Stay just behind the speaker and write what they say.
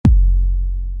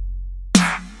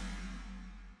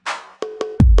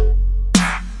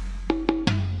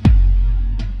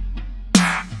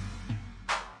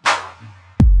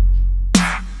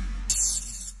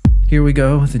Here we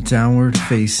go, the Downward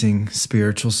Facing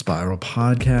Spiritual Spiral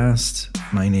podcast.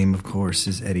 My name, of course,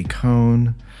 is Eddie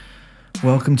Cohn.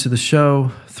 Welcome to the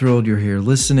show. Thrilled you're here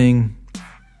listening.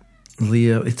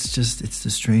 Leo, it's the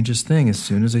strangest thing. As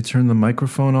soon as I turn the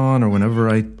microphone on, or whenever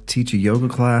I teach a yoga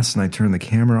class and I turn the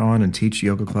camera on and teach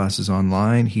yoga classes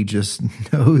online, he just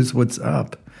knows what's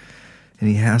up. And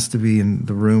he has to be in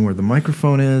the room where the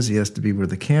microphone is. He has to be where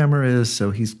the camera is.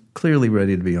 So he's clearly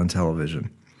ready to be on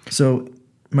television. So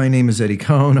my name is Eddie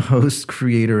Cohn, host,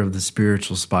 creator of the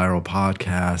Spiritual Spiral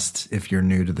podcast. If you're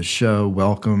new to the show,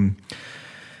 welcome.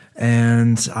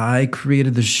 And I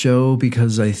created the show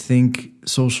because I think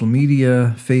social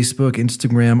media, Facebook,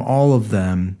 Instagram, all of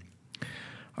them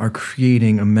are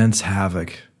creating immense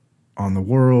havoc on the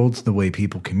world, the way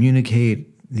people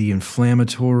communicate, the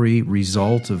inflammatory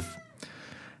result of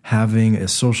having a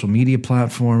social media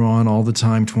platform on all the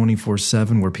time,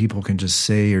 24/7, where people can just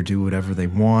say or do whatever they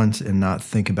want and not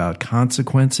think about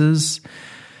consequences.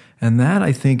 And that,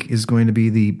 I think, is going to be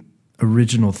the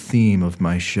original theme of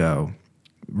my show,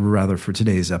 rather for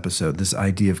today's episode, this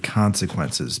idea of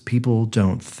consequences. People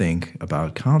don't think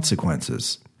about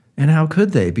consequences. And how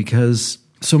could they? Because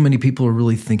so many people are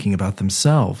really thinking about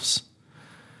themselves.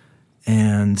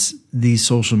 And these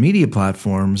social media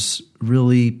platforms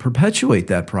really perpetuate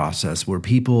that process where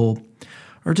people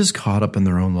are just caught up in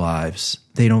their own lives.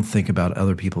 They don't think about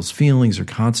other people's feelings or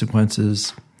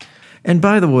consequences. And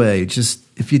by the way, just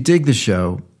if you dig the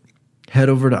show, head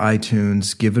over to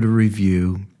iTunes, give it a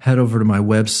review. Head over to my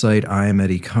website, I am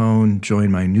Eddie Cohn.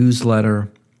 Join my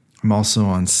newsletter. I'm also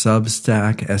on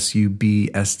Substack,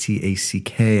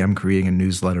 Substack. I'm creating a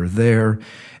newsletter there.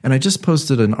 And I just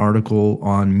posted an article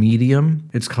on Medium.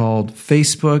 It's called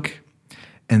Facebook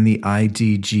and the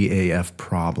IDGAF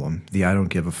problem, the I don't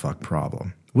give a fuck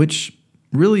problem, which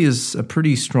really is a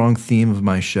pretty strong theme of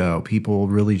my show. People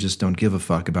really just don't give a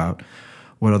fuck about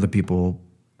what other people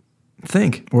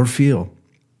think or feel.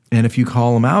 And if you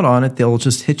call them out on it, they'll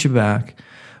just hit you back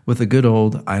with a good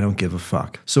old I don't give a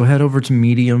fuck. So head over to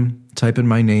Medium, type in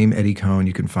my name, Eddie Cohn.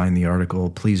 You can find the article.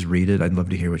 Please read it. I'd love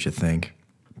to hear what you think.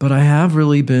 But I have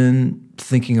really been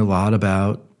thinking a lot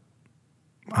about,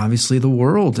 obviously, the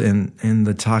world and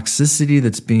the toxicity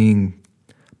that's being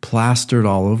plastered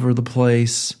all over the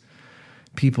place,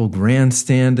 people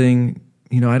grandstanding.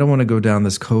 You know, I don't want to go down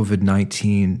this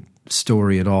COVID-19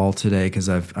 story at all today because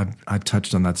I've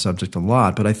touched on that subject a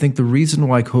lot. But I think the reason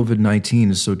why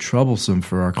COVID-19 is so troublesome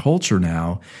for our culture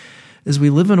now is we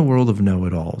live in a world of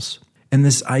know-it-alls. And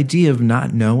this idea of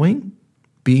not knowing,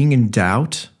 being in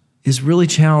doubt, is really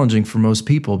challenging for most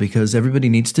people because everybody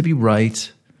needs to be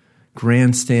right,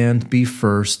 grandstand, be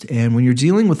first. And when you're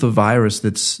dealing with a virus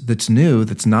that's new,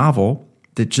 that's novel,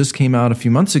 that just came out a few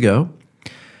months ago,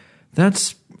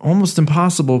 that's almost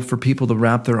impossible for people to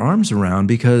wrap their arms around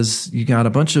because you got a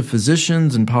bunch of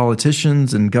physicians and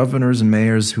politicians and governors and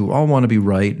mayors who all want to be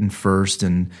right and first,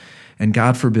 and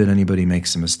God forbid anybody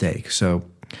makes a mistake. So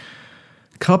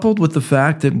coupled with the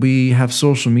fact that we have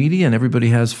social media and everybody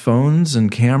has phones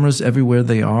and cameras everywhere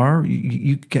they are,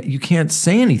 you can't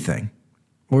say anything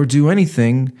or do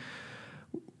anything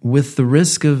with the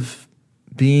risk of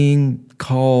being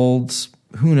called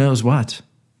who knows what.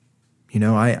 You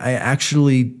know, I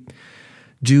actually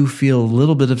do feel a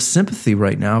little bit of sympathy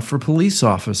right now for police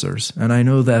officers. And I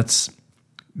know that's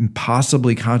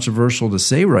possibly controversial to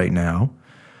say right now,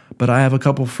 but I have a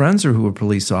couple friends who are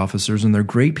police officers, and they're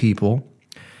great people.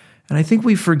 And I think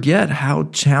we forget how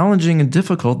challenging and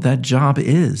difficult that job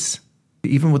is.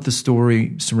 Even with the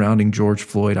story surrounding George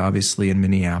Floyd, obviously, in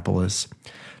Minneapolis,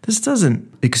 this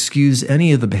doesn't excuse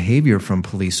any of the behavior from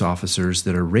police officers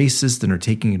that are racist and are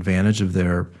taking advantage of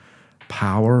their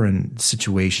power and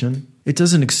situation. It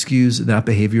doesn't excuse that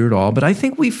behavior at all, but I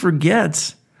think we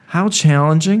forget how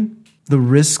challenging the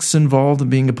risks involved in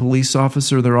being a police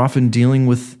officer. They're often dealing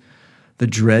with the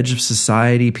dredge of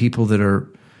society, people that are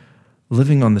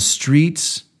living on the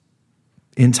streets,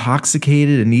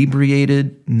 intoxicated,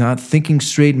 inebriated, not thinking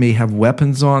straight, may have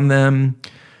weapons on them,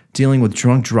 dealing with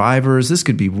drunk drivers. This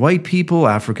could be white people,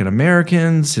 African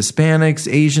Americans, Hispanics,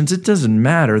 Asians. It doesn't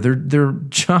matter. Their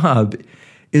job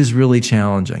is really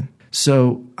challenging.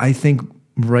 So I think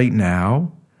right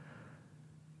now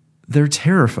they're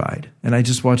terrified. And I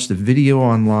just watched a video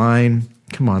online.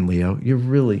 Come on, Leo, you're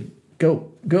really go.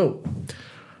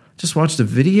 Just watched a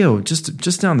video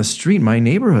just down the street, my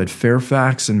neighborhood,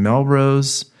 Fairfax and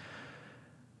Melrose,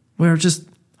 where just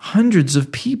hundreds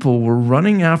of people were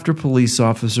running after police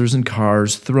officers in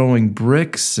cars, throwing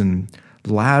bricks and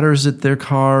ladders at their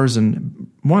cars and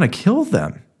want to kill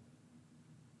them.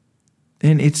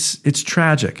 And it's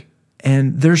tragic.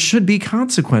 And there should be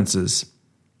consequences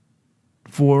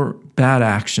for bad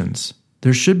actions.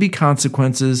 There should be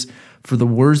consequences for the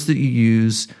words that you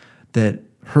use that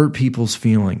hurt people's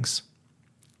feelings.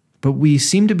 But we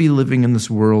seem to be living in this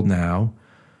world now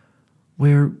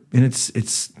where, and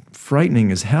it's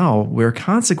frightening as hell, where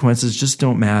consequences just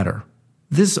don't matter.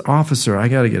 This officer, I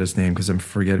got to get his name because I'm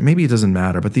forgetting, maybe it doesn't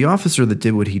matter, but the officer that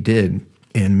did what he did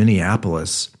in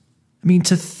Minneapolis, I mean,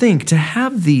 to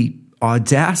have the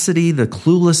audacity, the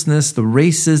cluelessness, the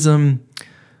racism,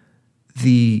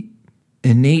 the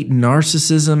innate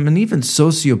narcissism, and even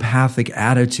sociopathic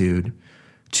attitude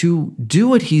to do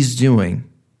what he's doing,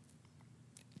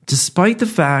 despite the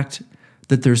fact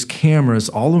that there's cameras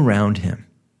all around him.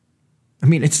 I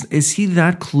mean, is he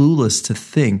that clueless to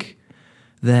think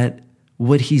that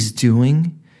what he's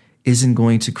doing isn't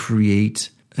going to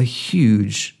create a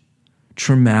huge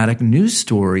traumatic news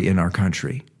story in our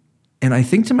country? And I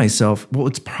think to myself, well,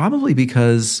 it's probably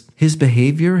because his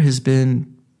behavior has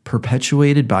been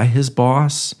perpetuated by his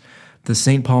boss. The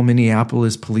St. Paul,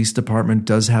 Minneapolis Police Department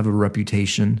does have a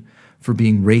reputation for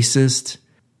being racist,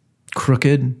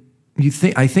 crooked.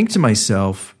 I think to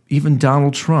myself, even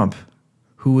Donald Trump,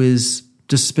 who is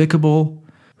despicable,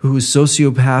 who is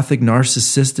sociopathic,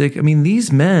 narcissistic. I mean,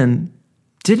 these men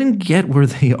didn't get where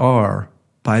they are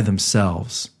by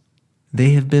themselves.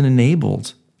 They have been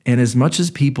enabled. And as much as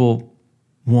people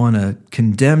want to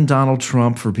condemn Donald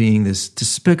Trump for being this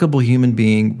despicable human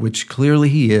being, which clearly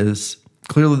he is,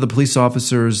 clearly the police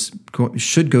officers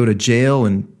should go to jail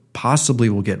and possibly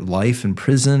will get life in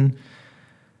prison,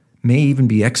 may even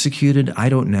be executed, I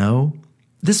don't know.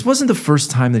 This wasn't the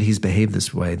first time that he's behaved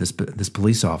this way, this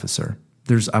police officer.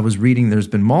 I was reading, there's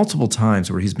been multiple times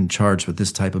where he's been charged with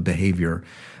this type of behavior,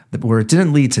 where it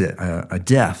didn't lead to a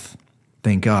death,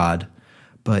 thank God,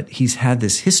 but he's had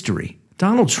this history.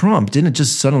 Donald Trump didn't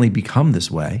just suddenly become this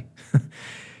way.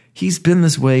 He's been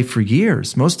this way for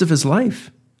years, most of his life.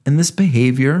 And this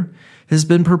behavior has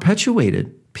been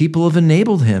perpetuated. People have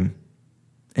enabled him.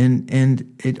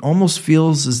 And it almost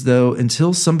feels as though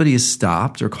until somebody is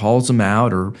stopped or calls him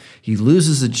out or he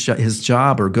loses his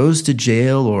job or goes to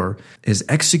jail or is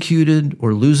executed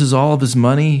or loses all of his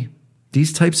money,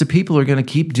 these types of people are going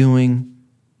to keep doing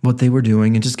what they were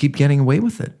doing and just keep getting away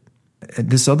with it.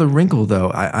 This other wrinkle, though,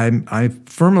 I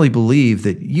firmly believe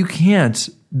that you can't,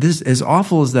 this, as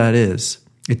awful as that is,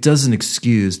 it doesn't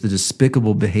excuse the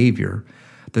despicable behavior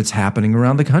that's happening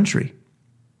around the country.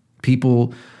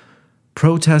 People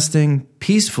protesting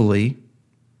peacefully,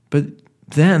 but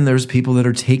then there's people that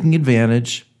are taking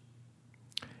advantage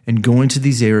and going to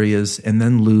these areas and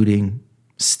then looting,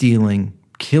 stealing,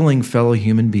 killing fellow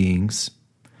human beings.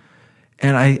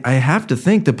 And I have to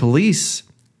think the police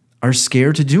are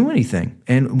scared to do anything.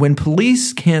 And when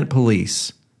police can't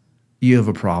police, you have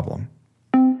a problem.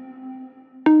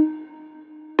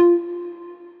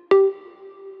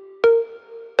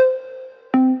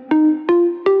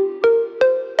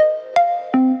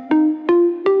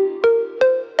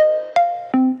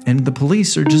 And the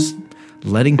police are just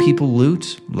letting people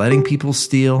loot, letting people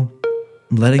steal,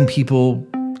 letting people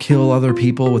kill other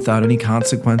people without any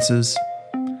consequences.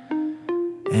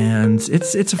 And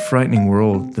it's a frightening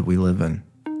world that we live in.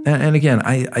 And again,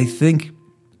 I think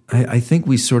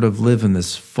we sort of live in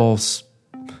this false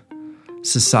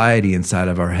society inside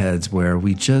of our heads where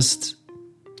we just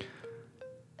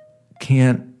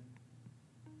can't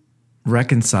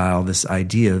reconcile this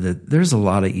idea that there's a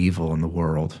lot of evil in the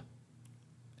world.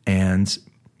 And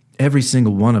every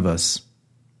single one of us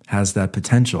has that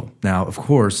potential. Now, of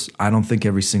course, I don't think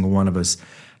every single one of us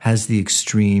has the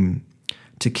extreme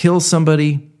to kill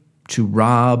somebody, to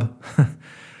rob,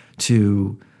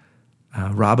 to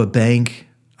rob a bank.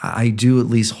 I do at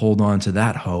least hold on to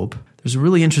that hope. There's a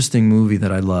really interesting movie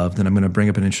that I loved, and I'm going to bring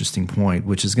up an interesting point,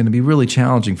 which is going to be really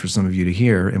challenging for some of you to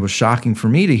hear. It was shocking for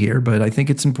me to hear, but I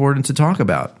think it's important to talk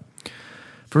about.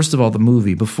 First of all, the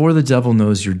movie Before the Devil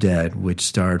Knows You're Dead, which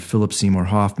starred Philip Seymour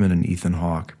Hoffman and Ethan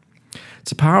Hawke.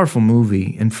 It's a powerful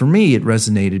movie, and for me it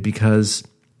resonated because,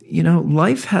 you know,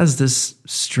 life has this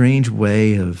strange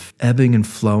way of ebbing and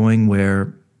flowing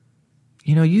where,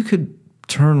 you know, you could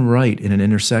turn right in an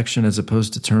intersection as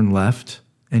opposed to turn left,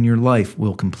 and your life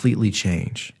will completely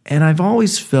change. And I've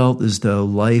always felt as though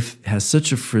life has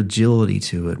such a fragility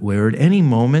to it where at any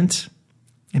moment,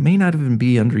 it may not even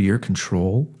be under your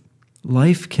control,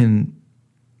 life can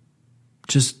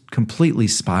just completely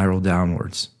spiral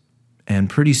downwards. And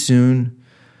pretty soon,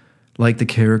 like the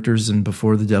characters in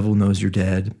Before the Devil Knows You're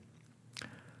Dead,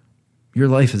 your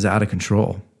life is out of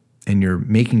control. And you're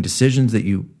making decisions that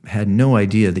you had no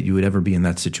idea that you would ever be in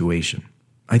that situation.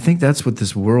 I think that's what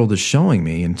this world is showing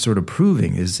me and sort of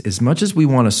proving is as much as we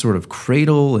want to sort of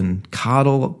cradle and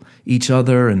coddle each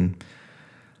other and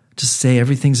just say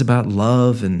everything's about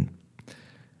love and,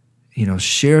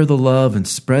 share the love and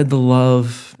spread the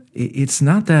love. It's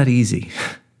not that easy.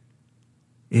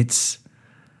 It's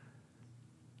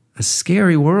a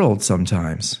scary world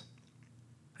sometimes.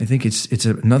 I think it's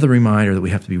another reminder that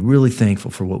we have to be really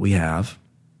thankful for what we have.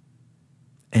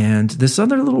 And this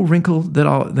other little wrinkle that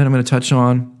I'm going to touch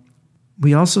on,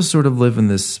 we also sort of live in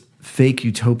this fake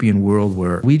utopian world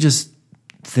where we just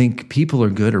think people are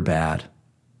good or bad,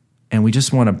 and we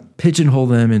just want to pigeonhole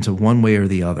them into one way or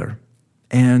the other.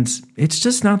 And it's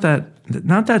just not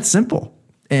that simple.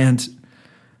 And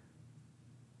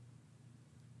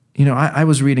I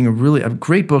was reading a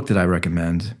great book that I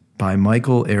recommend by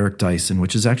Michael Eric Dyson,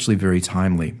 which is actually very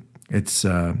timely. It's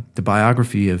the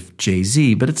biography of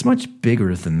Jay-Z, but it's much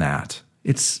bigger than that.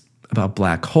 It's about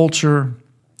black culture,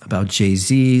 about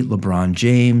Jay-Z, LeBron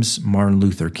James, Martin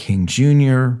Luther King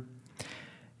Jr.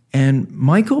 And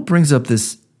Michael brings up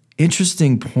this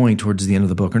interesting point towards the end of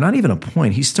the book, or not even a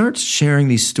point. He starts sharing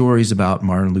these stories about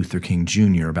Martin Luther King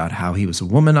Jr., about how he was a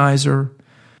womanizer,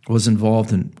 was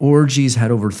involved in orgies,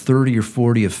 had over 30 or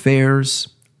 40 affairs.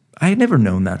 I had never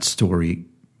known that story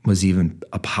was even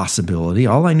a possibility.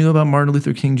 All I knew about Martin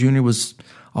Luther King Jr. was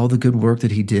all the good work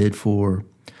that he did for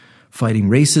fighting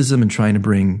racism and trying to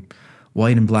bring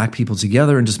white and black people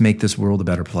together and just make this world a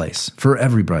better place for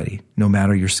everybody, no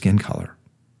matter your skin color.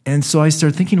 And so I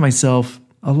started thinking to myself,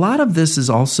 a lot of this is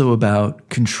also about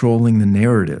controlling the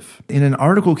narrative. In an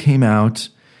article came out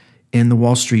in the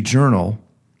Wall Street Journal,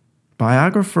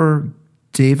 biographer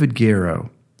David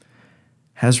Garrow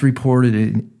has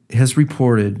reported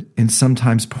in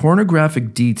sometimes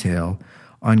pornographic detail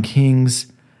on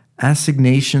King's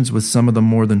assignations with some of the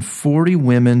more than 40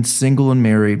 women, single and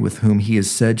married, with whom he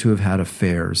is said to have had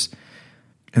affairs.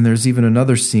 And there's even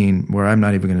another scene where I'm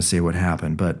not even going to say what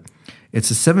happened, but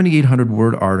it's a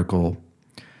 7,800-word article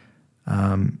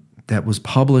that was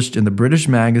published in the British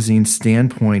magazine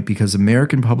Standpoint because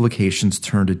American publications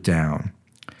turned it down.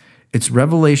 Its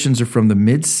revelations are from the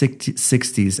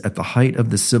mid-60s at the height of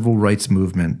the civil rights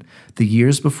movement, the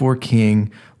years before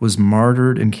King was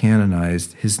martyred and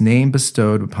canonized, his name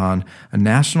bestowed upon a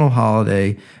national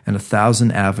holiday and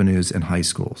 1,000 avenues and high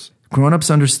schools.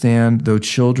 Grown-ups understand, though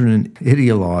children and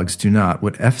ideologues do not,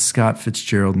 what F. Scott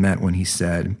Fitzgerald meant when he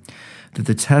said that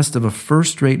the test of a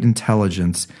first-rate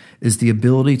intelligence is the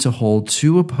ability to hold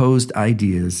two opposed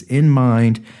ideas in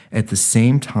mind at the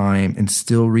same time and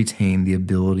still retain the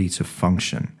ability to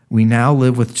function. We now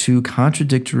live with two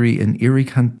contradictory and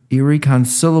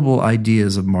irreconcilable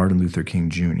ideas of Martin Luther King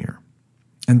Jr.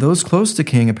 And those close to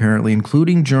King, apparently,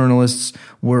 including journalists,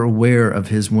 were aware of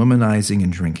his womanizing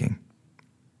and drinking.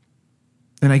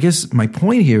 And I guess my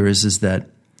point here is that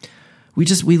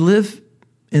we live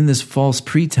in this false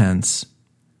pretense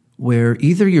where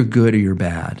either you're good or you're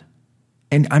bad.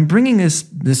 And I'm bringing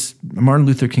this Martin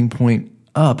Luther King point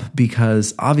up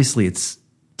because obviously it's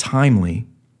timely,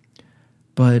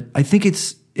 but I think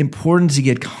it's important to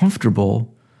get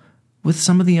comfortable with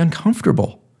some of the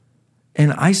uncomfortable.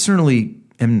 And I certainly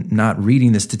am not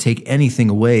reading this to take anything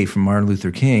away from Martin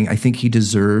Luther King. I think he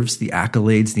deserves the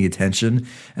accolades, the attention,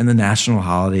 and the national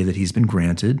holiday that he's been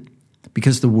granted,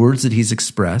 because the words that he's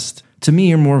expressed, to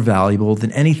me, are more valuable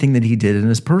than anything that he did in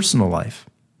his personal life.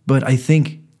 But I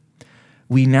think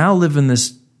we now live in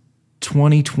this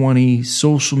 2020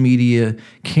 social media,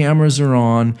 cameras are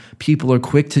on, people are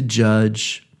quick to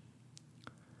judge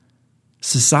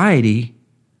society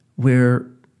where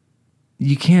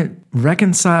you can't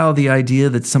reconcile the idea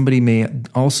that somebody may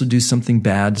also do something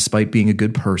bad despite being a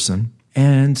good person.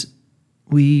 And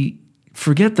we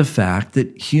forget the fact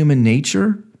that human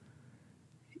nature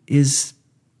is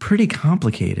pretty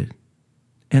complicated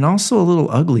and also a little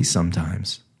ugly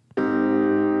sometimes.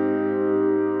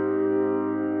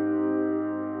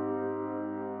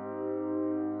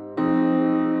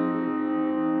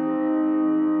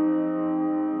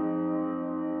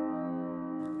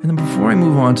 And then before I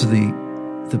move on to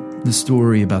the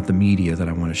story about the media that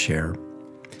I want to share,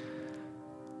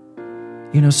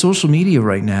 social media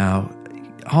right now,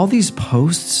 all these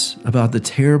posts about the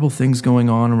terrible things going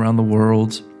on around the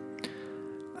world,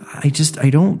 I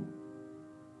don't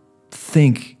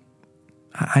think,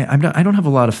 I don't have a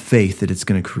lot of faith that it's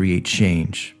going to create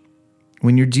change.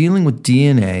 When you're dealing with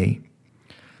DNA,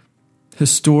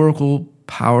 historical,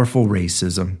 powerful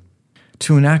racism,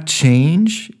 to enact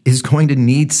change is going to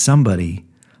need somebody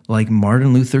like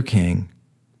Martin Luther King,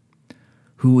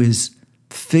 who is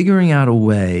figuring out a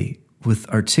way with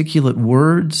articulate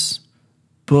words,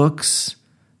 books,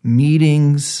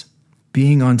 meetings,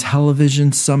 being on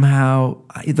television somehow.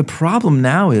 The problem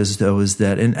now is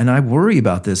that, and I worry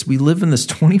about this, we live in this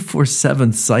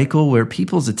 24/7 cycle where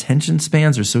people's attention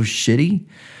spans are so shitty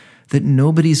that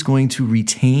nobody's going to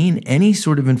retain any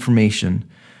sort of information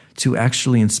to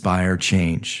actually inspire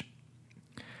change.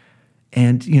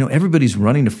 And, everybody's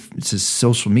running to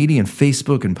social media and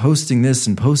Facebook and posting this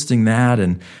and posting that,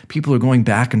 and people are going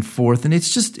back and forth, and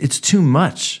it's too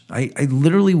much. I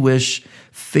literally wish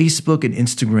Facebook and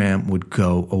Instagram would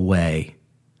go away.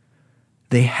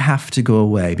 They have to go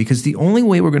away, because the only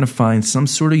way we're going to find some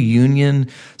sort of union,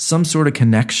 some sort of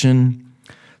connection,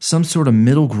 some sort of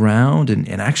middle ground and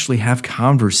actually have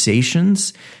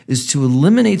conversations is to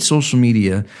eliminate social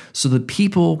media so that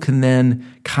people can then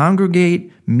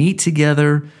congregate, meet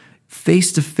together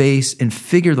face to face and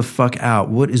figure the fuck out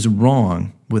what is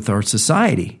wrong with our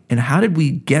society and how did we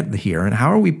get here and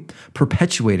how are we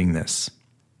perpetuating this.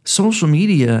 Social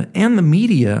media and the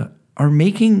media are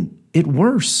making it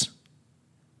worse.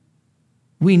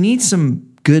 We need some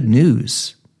good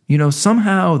news.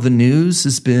 Somehow the news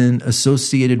has been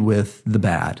associated with the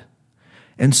bad.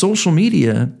 And social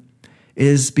media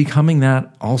is becoming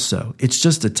that also. It's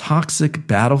just a toxic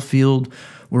battlefield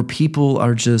where people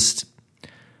are just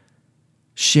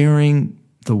sharing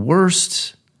the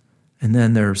worst. And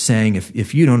then they're saying,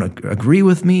 if you don't agree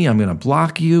with me, I'm going to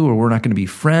block you, or we're not going to be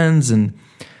friends. And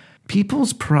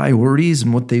people's priorities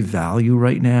and what they value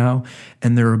right now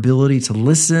and their ability to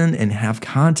listen and have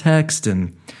context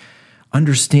and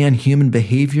understand human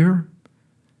behavior,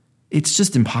 it's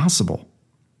just impossible.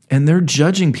 And they're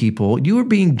judging people. You are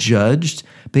being judged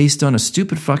based on a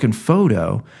stupid fucking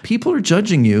photo. People are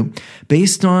judging you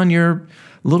based on your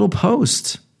little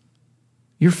post,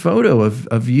 your photo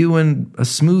of you in a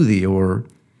smoothie or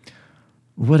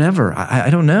whatever. I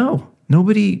don't know.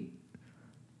 Nobody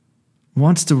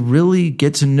wants to really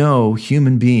get to know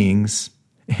human beings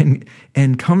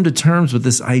and come to terms with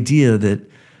this idea that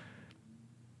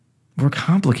we're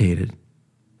complicated.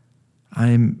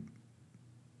 I'm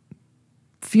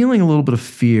feeling a little bit of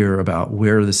fear about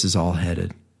where this is all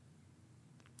headed.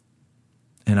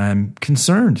 And I'm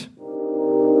concerned.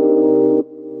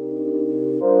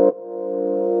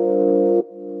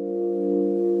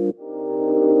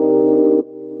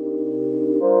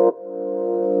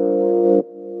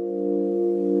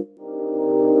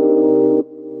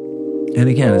 And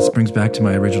again, this brings back to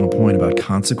my original point about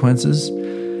consequences.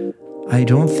 I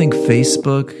don't think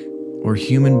Facebook or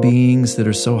human beings that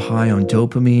are so high on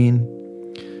dopamine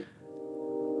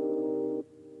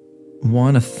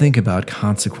want to think about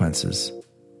consequences.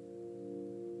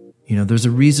 There's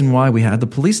a reason why we had the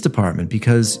police department,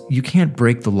 because you can't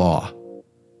break the law.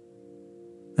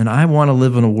 And I want to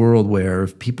live in a world where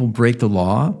if people break the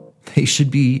law, they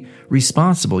should be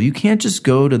responsible. You can't just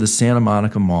go to the Santa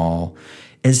Monica Mall.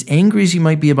 As angry as you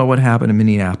might be about what happened in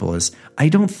Minneapolis, I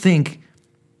don't think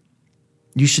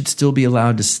you should still be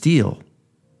allowed to steal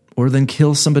or then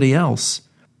kill somebody else.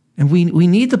 And we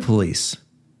need the police.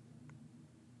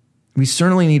 We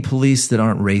certainly need police that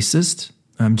aren't racist.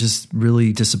 I'm just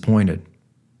really disappointed.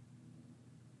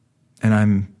 And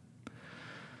I'm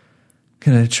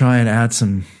going to try and add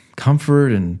some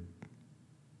comfort and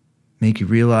make you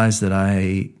realize that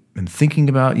I am thinking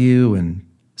about you and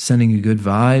sending you good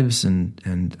vibes.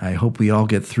 And I hope we all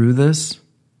get through this.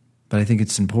 But I think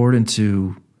it's important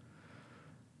to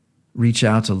reach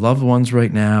out to loved ones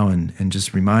right now and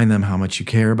just remind them how much you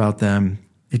care about them.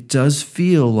 It does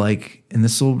feel like, and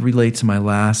this will relate to my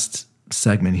last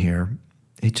segment here,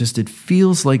 it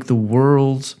feels like the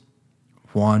world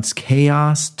wants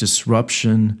chaos,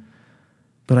 disruption.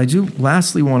 But I do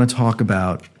lastly want to talk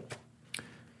about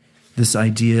this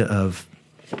idea of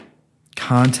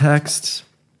context,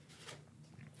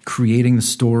 creating the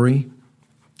story.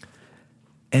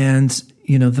 And,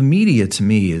 the media to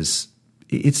me is,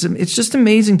 it's just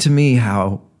amazing to me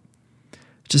how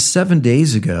just 7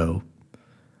 days ago,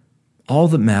 all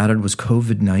that mattered was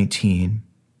COVID-19.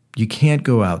 You can't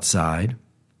go outside.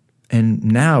 And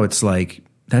now it's like,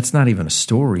 that's not even a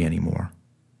story anymore.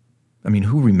 I mean,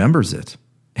 who remembers it?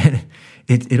 And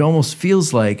it almost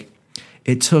feels like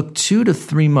it took 2 to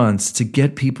 3 months to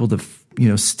get people to,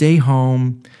 stay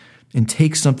home and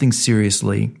take something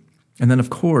seriously. And then, of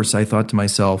course, I thought to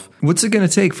myself, what's it going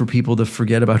to take for people to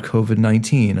forget about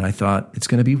COVID-19? And I thought, it's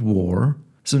going to be war.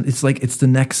 So it's like, it's the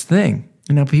next thing.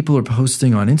 And now people are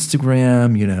posting on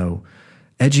Instagram,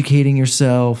 educating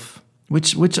yourself,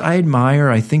 which I admire.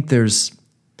 I think there's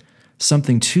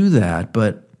something to that.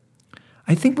 But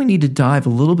I think we need to dive a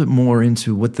little bit more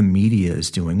into what the media is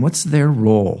doing. What's their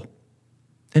role?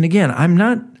 And again, I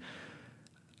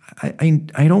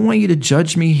don't want you to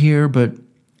judge me here, but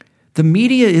The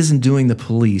media isn't doing the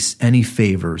police any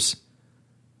favors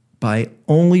by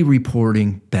only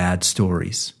reporting bad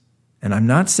stories. And I'm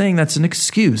not saying that's an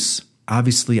excuse.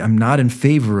 Obviously, I'm not in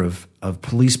favor of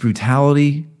police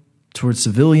brutality towards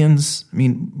civilians. I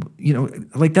mean,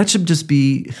 like that should just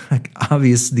be like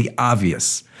the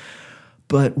obvious.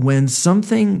 But when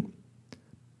something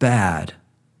bad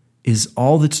is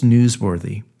all that's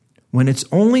newsworthy, when it's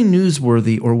only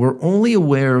newsworthy or we're only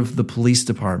aware of the police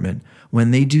department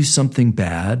when they do something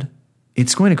bad,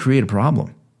 it's going to create a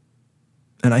problem.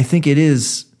 And I think it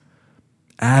is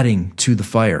adding to the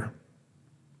fire.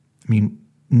 I mean,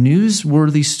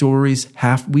 newsworthy stories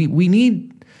we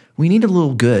need a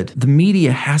little good. The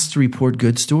media has to report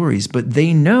good stories, but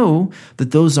they know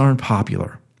that those aren't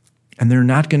popular and they're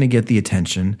not going to get the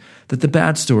attention that the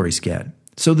bad stories get.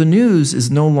 So the news is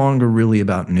no longer really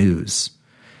about news.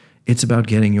 It's about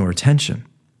getting your attention.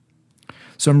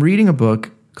 So I'm reading a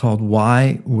book called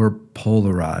Why We're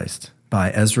Polarized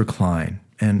by Ezra Klein.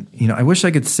 And, I wish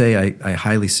I could say I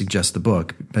highly suggest the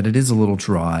book, but it is a little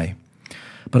dry.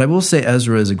 But I will say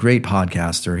Ezra is a great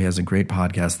podcaster. He has a great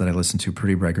podcast that I listen to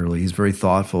pretty regularly. He's very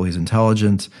thoughtful. He's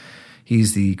intelligent.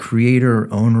 He's the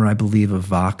creator, owner, I believe, of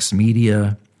Vox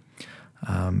Media.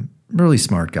 Really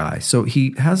smart guy. So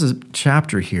he has a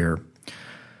chapter here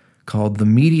called The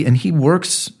Media, and he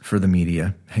works for the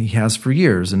media. He has for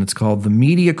years, and it's called The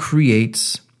Media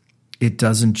Creates, It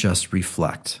Doesn't Just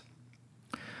Reflect.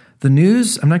 The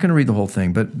news, I'm not going to read the whole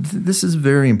thing, but this is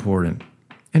very important.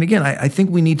 And again, I think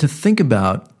we need to think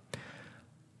about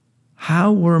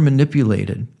how we're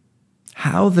manipulated,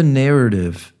 how the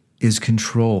narrative is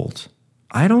controlled.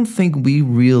 I don't think we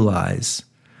realize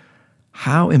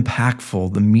how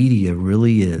impactful the media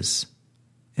really is.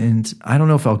 And I don't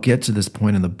know if I'll get to this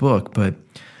point in the book, but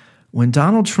when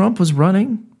Donald Trump was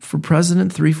running for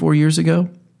president 3-4 years ago,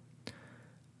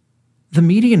 the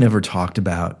media never talked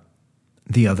about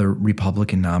the other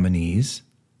Republican nominees.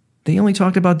 They only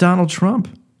talked about Donald Trump.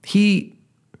 He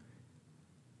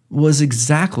was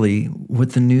exactly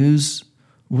what the news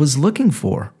was looking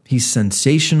for. He's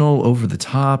sensational, over the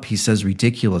top. He says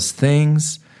ridiculous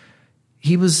things.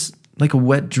 He was like a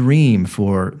wet dream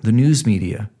for the news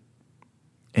media.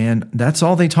 And that's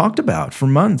all they talked about for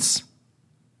months.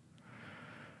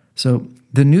 So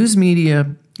the news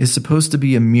media is supposed to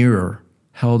be a mirror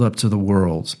held up to the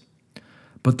world.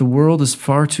 But the world is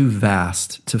far too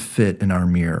vast to fit in our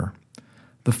mirror.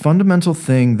 The fundamental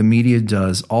thing the media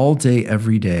does all day,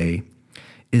 every day,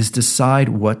 is decide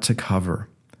what to cover.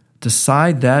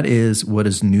 Decide that is what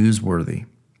is newsworthy.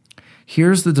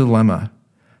 Here's the dilemma.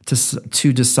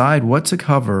 To decide what to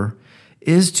cover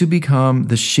is to become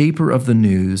the shaper of the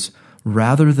news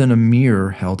rather than a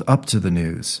mirror held up to the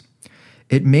news.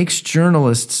 It makes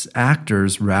journalists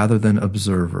actors rather than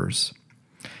observers.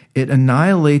 It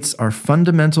annihilates our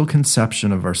fundamental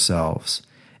conception of ourselves,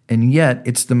 and yet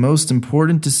it's the most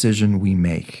important decision we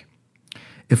make.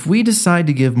 If we decide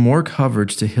to give more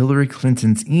coverage to Hillary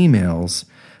Clinton's emails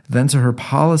than to her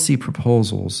policy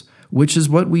proposals, which is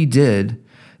what we did,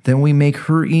 then we make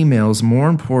her emails more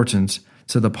important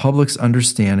to the public's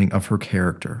understanding of her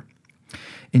character.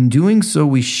 In doing so,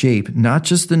 we shape not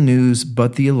just the news,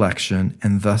 but the election,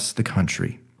 and thus the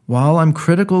country. While I'm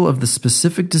critical of the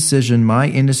specific decision my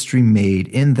industry made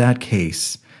in that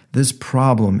case, this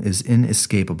problem is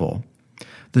inescapable.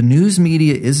 The news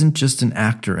media isn't just an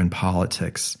actor in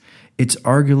politics. It's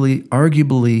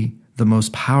arguably the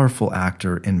most powerful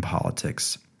actor in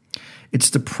politics. It's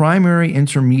the primary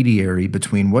intermediary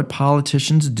between what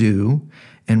politicians do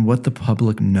and what the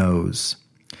public knows.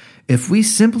 If we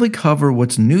simply cover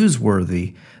what's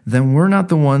newsworthy, then we're not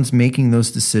the ones making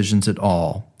those decisions at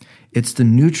all. It's the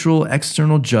neutral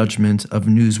external judgment of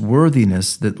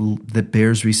newsworthiness that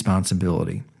bears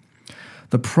responsibility.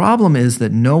 The problem is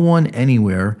that no one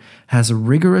anywhere has a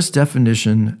rigorous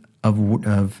definition of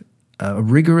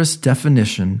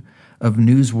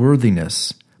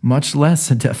newsworthiness, much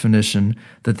less a definition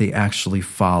that they actually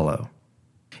follow.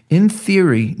 In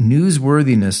theory,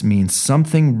 newsworthiness means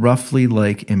something roughly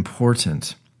like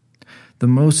important. The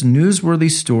most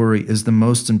newsworthy story is the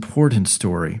most important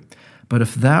story. But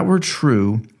if that were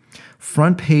true,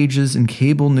 front pages in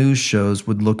cable news shows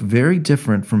would look very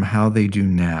different from how they do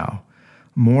now.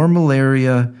 More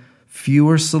malaria,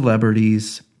 fewer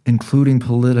celebrities, including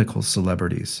political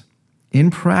celebrities.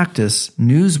 In practice,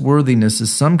 newsworthiness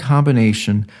is some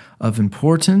combination of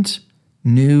important,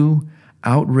 new,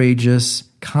 outrageous,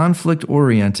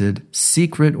 conflict-oriented,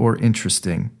 secret, or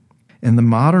interesting. In the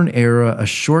modern era, a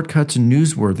shortcut to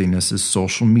newsworthiness is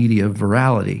social media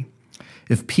virality.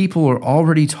 If people are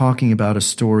already talking about a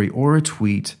story or a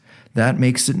tweet, that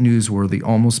makes it newsworthy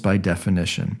almost by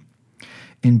definition.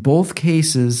 In both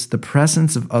cases, the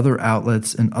presence of other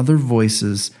outlets and other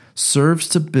voices serves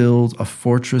to build a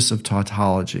fortress of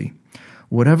tautology.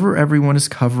 Whatever everyone is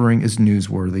covering is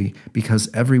newsworthy because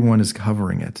everyone is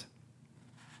covering it.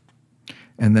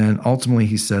 And then ultimately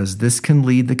he says, this can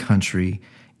lead the country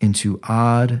into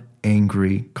odd,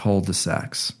 angry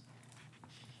cul-de-sacs.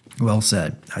 Well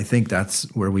said. I think that's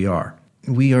where we are.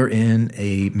 We are in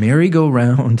a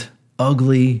merry-go-round,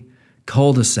 ugly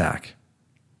cul-de-sac.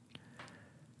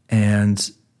 And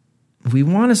we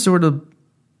want to sort of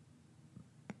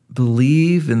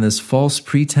believe in this false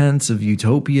pretense of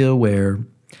utopia where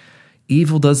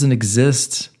evil doesn't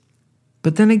exist.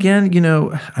 But then again,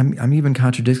 I'm even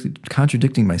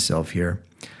contradicting myself here.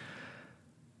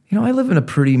 I live in a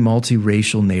pretty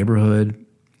multiracial neighborhood,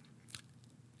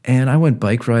 and I went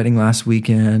bike riding last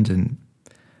weekend, and,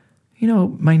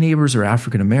 my neighbors are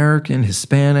African American,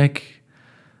 Hispanic,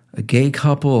 a gay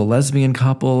couple, a lesbian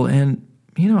couple, and,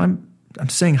 I'm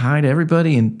saying hi to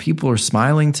everybody, and people are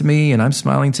smiling to me, and I'm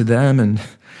smiling to them, and,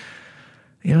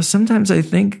 sometimes I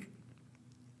think,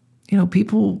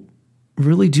 people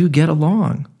really do get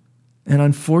along. And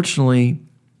unfortunately,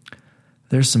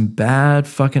 there's some bad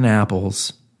fucking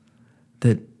apples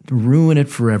that ruin it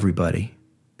for everybody.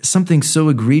 Something so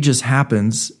egregious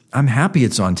happens, I'm happy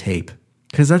it's on tape,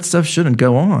 because that stuff shouldn't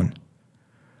go on.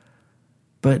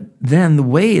 But then the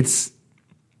way it's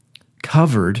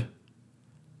covered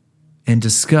and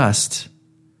discussed,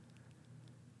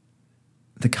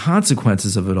 the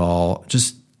consequences of it all,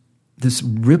 just this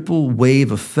ripple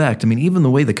wave effect. I mean, even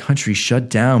the way the country shut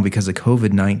down because of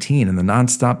COVID-19 and the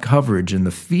nonstop coverage and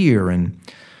the fear, and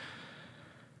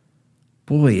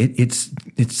boy, it's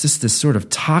just this sort of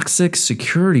toxic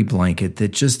security blanket that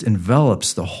just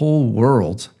envelops the whole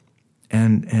world.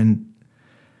 And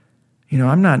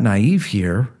I'm not naive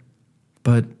here,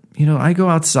 but I go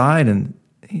outside and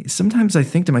sometimes I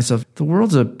think to myself, the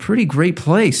world's a pretty great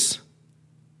place.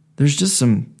 There's just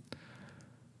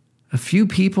a few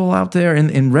people out there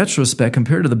in retrospect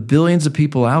compared to the billions of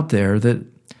people out there that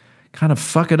kind of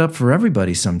fuck it up for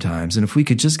everybody sometimes. And if we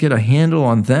could just get a handle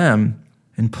on them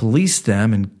and police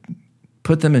them and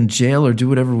put them in jail or do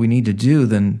whatever we need to do,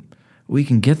 then we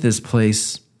can get this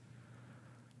place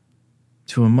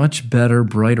to a much better,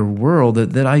 brighter world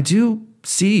that I do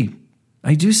see.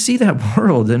 I do see that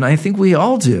world, and I think we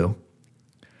all do.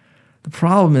 The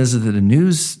problem is that the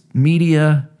news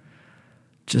media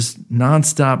just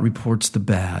nonstop reports the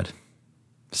bad.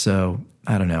 So,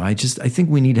 I don't know. I think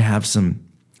we need to have some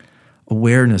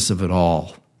awareness of it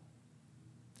all.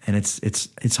 And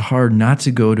it's hard not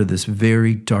to go to this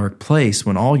very dark place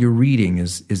when all you're reading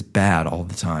is bad all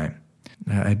the time.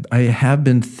 I have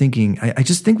been thinking, I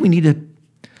just think we need to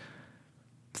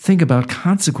think about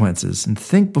consequences and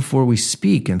think before we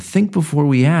speak and think before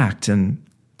we act. And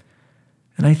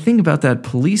I think about that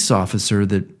police officer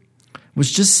that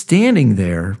was just standing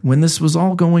there when this was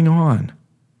all going on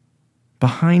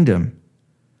behind him.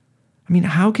 I mean,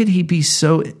 how could he be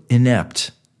so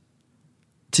inept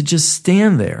to just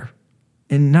stand there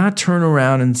and not turn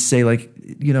around and say, like,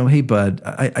 hey, bud,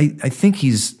 I think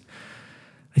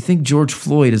George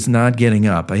Floyd is not getting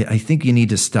up. I think you need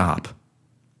to stop.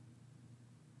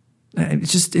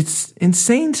 It's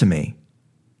insane to me.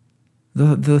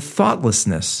 The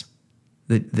thoughtlessness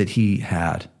that he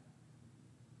had.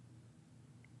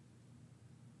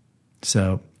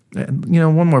 So,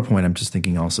 one more point I'm just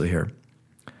thinking also here.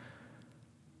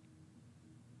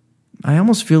 I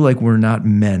almost feel like we're not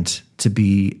meant to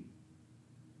be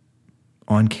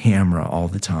on camera all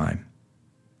the time.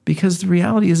 Because the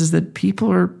reality is that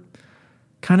people are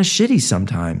kind of shitty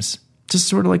sometimes. Just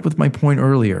sort of like with my point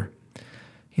earlier.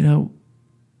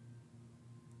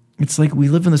 It's like we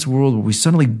live in this world where we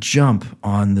suddenly jump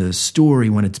on the story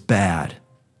when it's bad.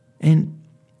 And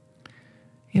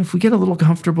if we get a little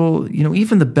comfortable,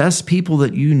 even the best people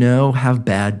that have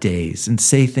bad days and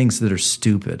say things that are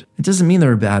stupid. It doesn't mean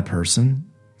they're a bad person.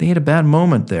 They had a bad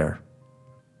moment there.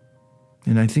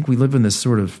 And I think we live in this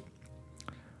sort of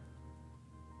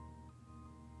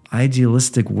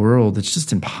idealistic world that's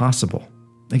just impossible.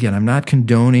 Again, I'm not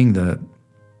condoning the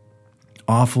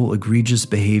awful, egregious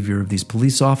behavior of these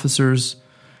police officers.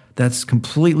 That's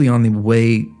completely on the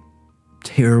way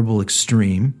terrible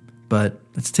extreme. But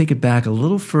let's take it back a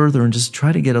little further and just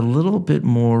try to get a little bit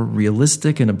more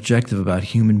realistic and objective about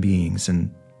human beings.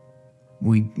 And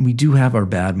we do have our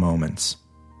bad moments.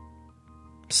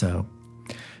 So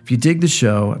if you dig the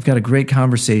show, I've got a great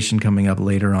conversation coming up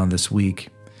later on this week.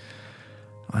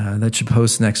 That should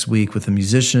post next week with a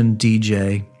musician,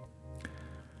 DJ.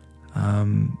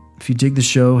 If you dig the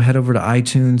show, head over to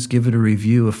iTunes, give it a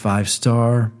review of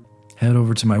 5-star. Head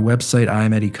over to my website,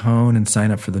 I'm Eddie Cohn, and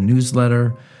sign up for the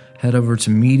newsletter. Head over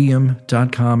to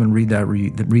medium.com and read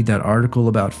that article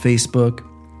about Facebook.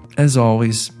 As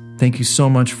always, thank you so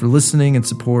much for listening and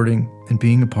supporting and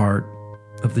being a part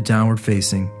of the Downward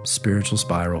Facing Spiritual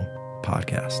Spiral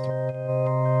podcast.